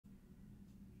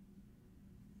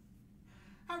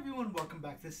Hi everyone, welcome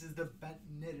back. This is the Bent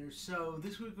Knitter. So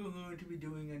this week we're going to be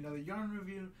doing another yarn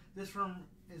review. This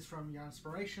is from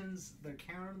Yarnspirations, their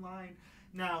Caron line.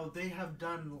 Now they have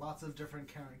done lots of different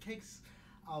Caron cakes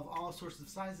of all sorts of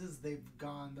sizes. They've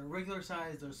gone their regular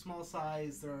size, their small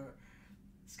size, their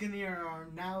skinnier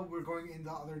yarn. Now we're going in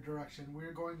the other direction.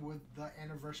 We're going with the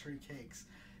anniversary cakes.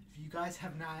 If you guys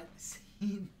have not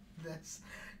seen this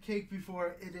cake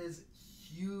before, it is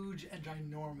huge and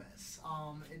ginormous.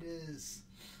 It is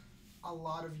a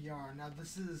lot of yarn. Now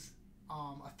this is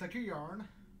a thicker yarn.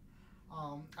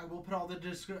 I will put all the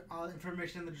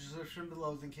information in the description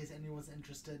below in case anyone's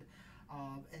interested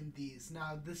in these.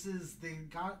 Now this is,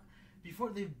 before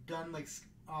they've done like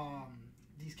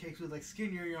these cakes with like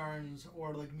skinnier yarns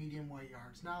or like medium weight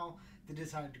yarns. Now they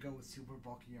decided to go with super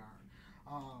bulky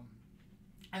yarn.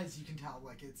 As you can tell,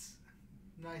 like it's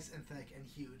nice and thick and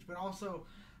huge, but also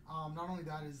not only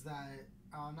that is that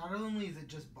not only is it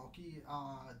just bulky,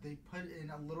 they put in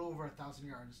a little over 1,000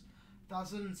 yards,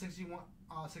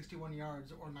 1,061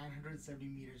 yards or 970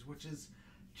 meters, which is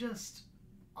just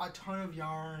a ton of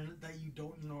yarn that you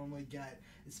don't normally get,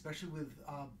 especially with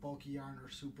bulky yarn or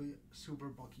super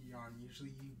bulky yarn. Usually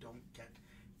you don't get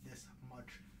this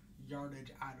much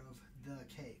yardage out of the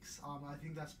cakes. I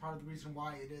think that's part of the reason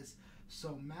why it is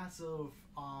so massive.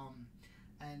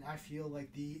 And I feel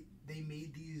like they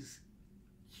made these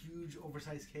huge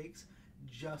oversized cakes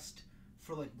just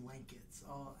for like blankets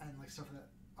and like stuff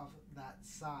of that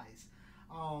size,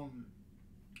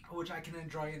 which I can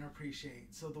enjoy and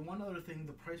appreciate. So the one other thing,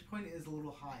 the price point is a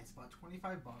little high. It's about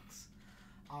 25 bucks.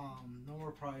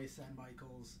 Normal price at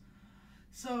Michael's.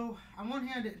 So on one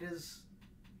hand, it is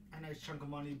a nice chunk of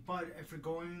money, but if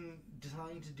you're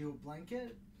deciding to do a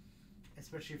blanket,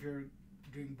 especially if you're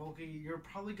doing bulky, you're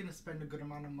probably going to spend a good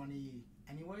amount of money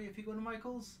anyway if you go to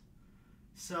Michael's.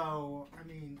 So I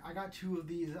mean, I got two of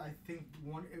these. I think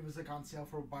one, it was like on sale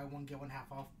for buy one get one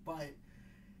half off. But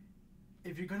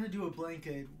if you're going to do a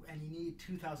blanket and you need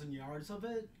 2,000 yards of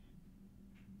it,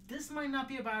 this might not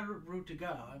be a bad route to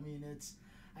go. I mean,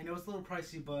 I know it's a little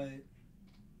pricey, but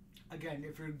again,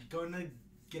 if you're going to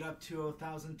get up to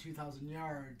 1,000, 2,000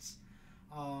 yards,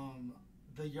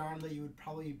 the yarn that you would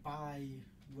probably buy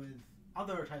with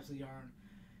other types of yarn,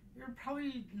 you're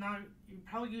probably going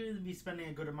to be spending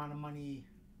a good amount of money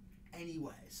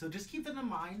anyway. So just keep that in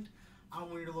mind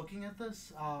when you're looking at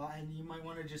this, and you might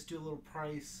want to just do a little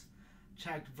price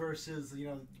check versus, you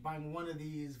know, buying one of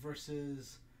these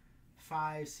versus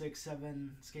 5, 6,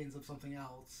 7 skeins of something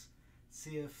else.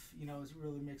 See if, you know, it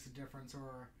really makes a difference,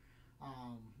 or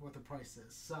what the price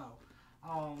is. So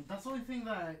that's the only thing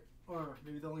that, or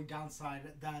maybe the only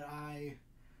downside that I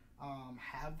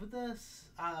have with this,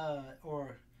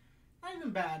 or not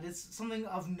even bad, it's something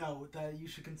of note that you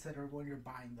should consider when you're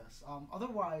buying this.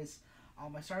 Otherwise,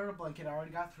 I started a blanket. I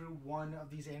already got through one of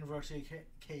these anniversary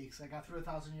cakes. I got through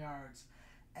 1,000 yards,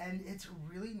 and it's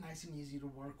really nice and easy to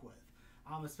work with,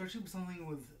 especially with something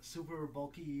with super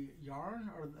bulky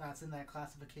yarn, or that's in that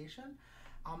classification.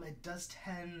 It does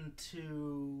tend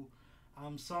to,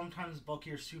 sometimes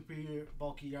bulky or super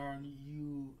bulky yarn,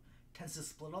 tends to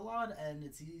split a lot, and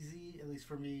it's easy, at least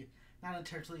for me, not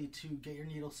intentionally, to get your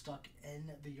needle stuck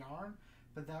in the yarn,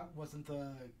 but that wasn't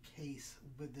the case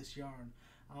with this yarn.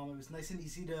 It was nice and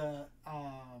easy to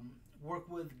work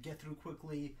with, get through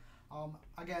quickly.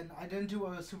 Again, I didn't do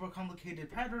a super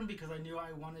complicated pattern because I knew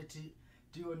I wanted to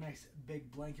do a nice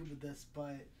big blanket with this,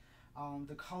 but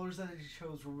the colors that I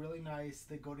chose were really nice.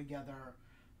 They go together.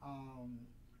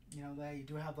 You know, they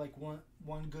do have like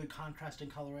one good contrasting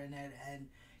color in it, and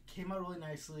came out really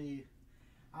nicely.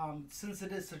 Since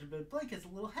it is such a big blanket, it's a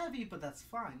little heavy, but that's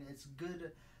fine. It's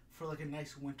good for like a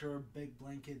nice winter big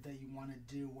blanket that you want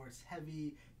to do, where it's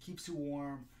heavy, keeps you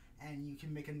warm, and you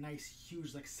can make a nice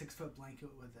huge like 6-foot blanket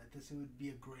with it. This would be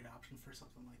a great option for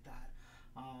something like that.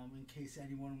 In case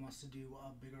anyone wants to do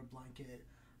a bigger blanket,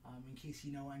 in case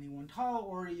you know anyone tall,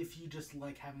 or if you just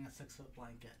like having a 6-foot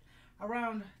blanket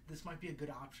around, this might be a good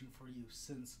option for you,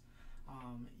 since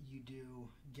you do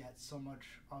get so much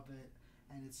of it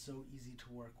and it's so easy to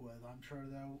work with. I'm sure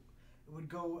though it would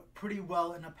go pretty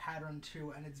well in a pattern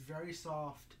too, and it's very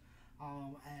soft,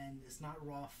 and it's not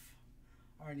rough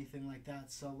or anything like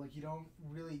that. So like you don't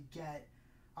really get,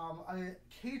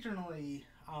 occasionally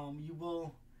you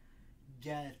will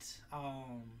get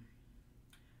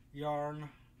yarn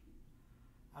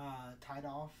tied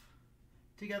off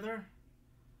together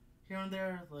here and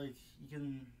there. Like you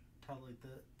can tell like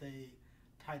they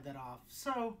tied that off.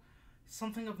 So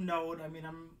something of note, I mean,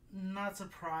 I'm not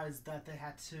surprised that they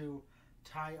had to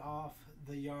tie off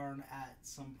the yarn at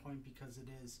some point, because it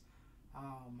is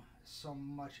so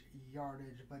much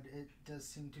yardage, but it does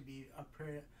seem to be a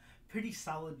pretty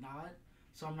solid knot.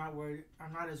 So I'm not worried.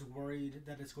 I'm not as worried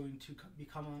that it's going to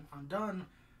become undone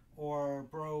or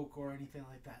broke or anything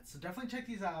like that. So definitely check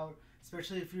these out,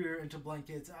 especially if you're into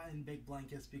blankets and big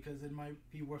blankets, because it might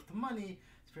be worth the money.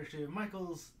 Especially if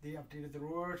Michaels, they updated the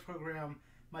rewards program,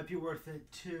 might be worth it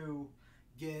to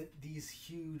get these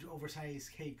huge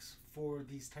oversized cakes for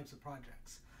these types of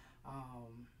projects.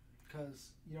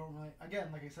 Because you don't really, again,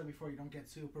 like I said before, you don't get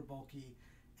super bulky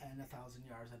and 1,000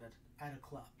 yards at a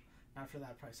club. Not for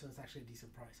that price, so it's actually a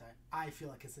decent price. I feel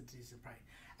like it's a decent price.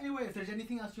 Anyway, if there's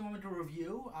anything else you want me to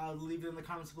review, leave it in the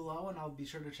comments below, and I'll be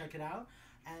sure to check it out.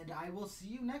 And I will see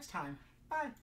you next time. Bye!